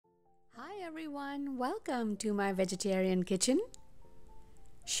everyone, welcome to my vegetarian kitchen.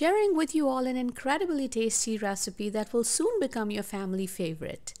 Sharing with you all an incredibly tasty recipe that will soon become your family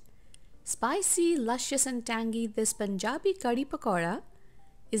favorite. Spicy, luscious and tangy, this Punjabi kadhi pakora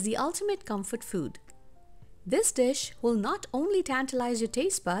is the ultimate comfort food. This dish will not only tantalize your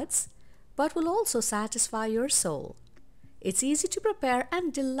taste buds, but will also satisfy your soul. It's easy to prepare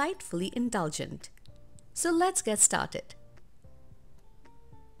and delightfully indulgent. So let's get started.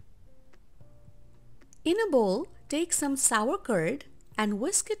 In a bowl, take some sour curd and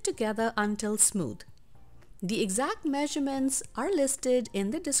whisk it together until smooth. The exact measurements are listed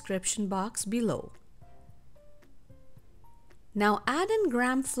in the description box below. Now add in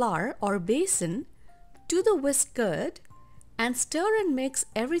gram flour or besan to the whisked curd and stir and mix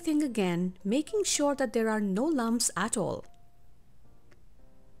everything again, making sure that there are no lumps at all.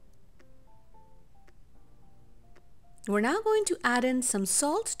 We're now going to add in some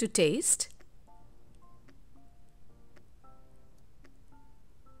salt to taste,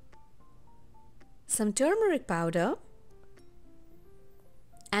 some turmeric powder,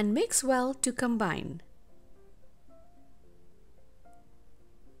 and mix well to combine.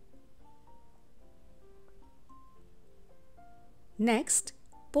 Next,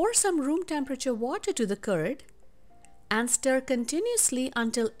 pour some room temperature water to the curd and stir continuously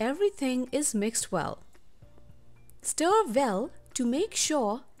until everything is mixed well. Stir well to make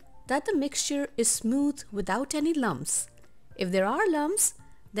sure that the mixture is smooth without any lumps. If there are lumps,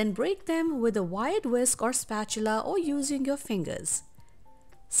 then break them with a wide whisk or spatula or using your fingers.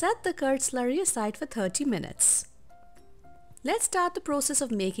 Set the curd slurry aside for 30 minutes. Let's start the process of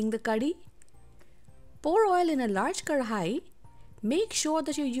making the kadhi. Pour oil in a large kadai. Make sure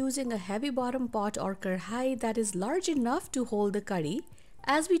that you're using a heavy bottom pot or kadai that is large enough to hold the kadhi,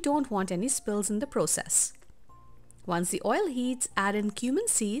 as we don't want any spills in the process. Once the oil heats, add in cumin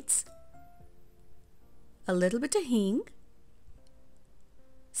seeds, a little bit of hing,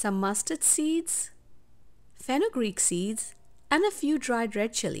 some mustard seeds, fenugreek seeds, and a few dried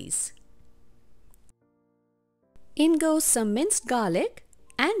red chillies. In goes some minced garlic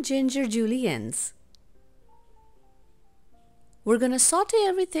and ginger juliennes. We're going to saute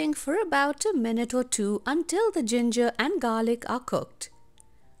everything for about a minute or two until the ginger and garlic are cooked.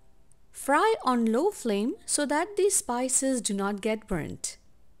 Fry on low flame so that these spices do not get burnt.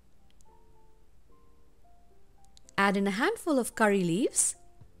 Add in a handful of curry leaves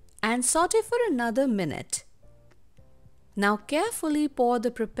and saute for another minute. Now carefully pour the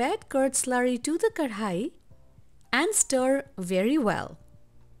prepared curd slurry to the kadai and stir very well.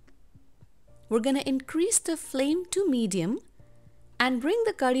 We're going to increase the flame to medium and bring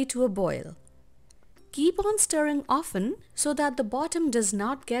the curry to a boil. Keep on stirring often so that the bottom does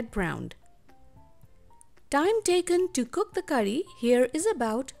not get browned. Time taken to cook the curry here is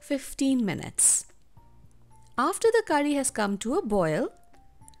about 15 minutes. After the curry has come to a boil,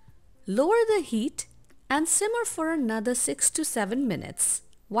 lower the heat and simmer for another 6 to 7 minutes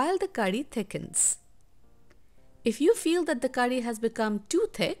while the curry thickens. If you feel that the curry has become too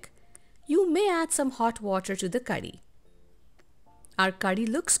thick, you may add some hot water to the curry. Our curry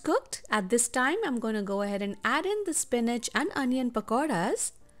looks cooked. At this time, I'm going to go ahead and add in the spinach and onion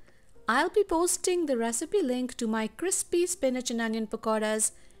pakoras. I'll be posting the recipe link to my crispy spinach and onion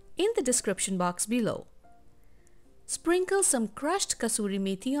pakoras in the description box below. Sprinkle some crushed kasuri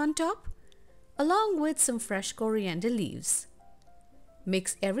methi on top, along with some fresh coriander leaves.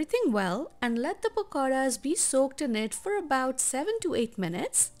 Mix everything well and let the pakoras be soaked in it for about 7 to 8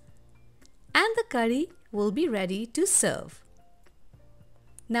 minutes, and the curry will be ready to serve.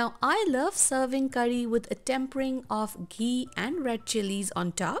 Now I love serving curry with a tempering of ghee and red chillies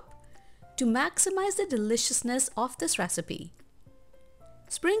on top to maximize the deliciousness of this recipe.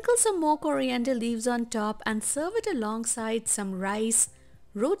 Sprinkle some more coriander leaves on top and serve it alongside some rice,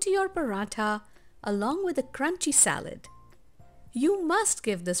 roti or paratha, along with a crunchy salad. You must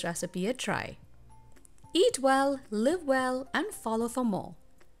give this recipe a try. Eat well, live well, and follow for more.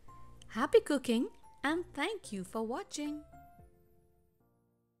 Happy cooking, and thank you for watching.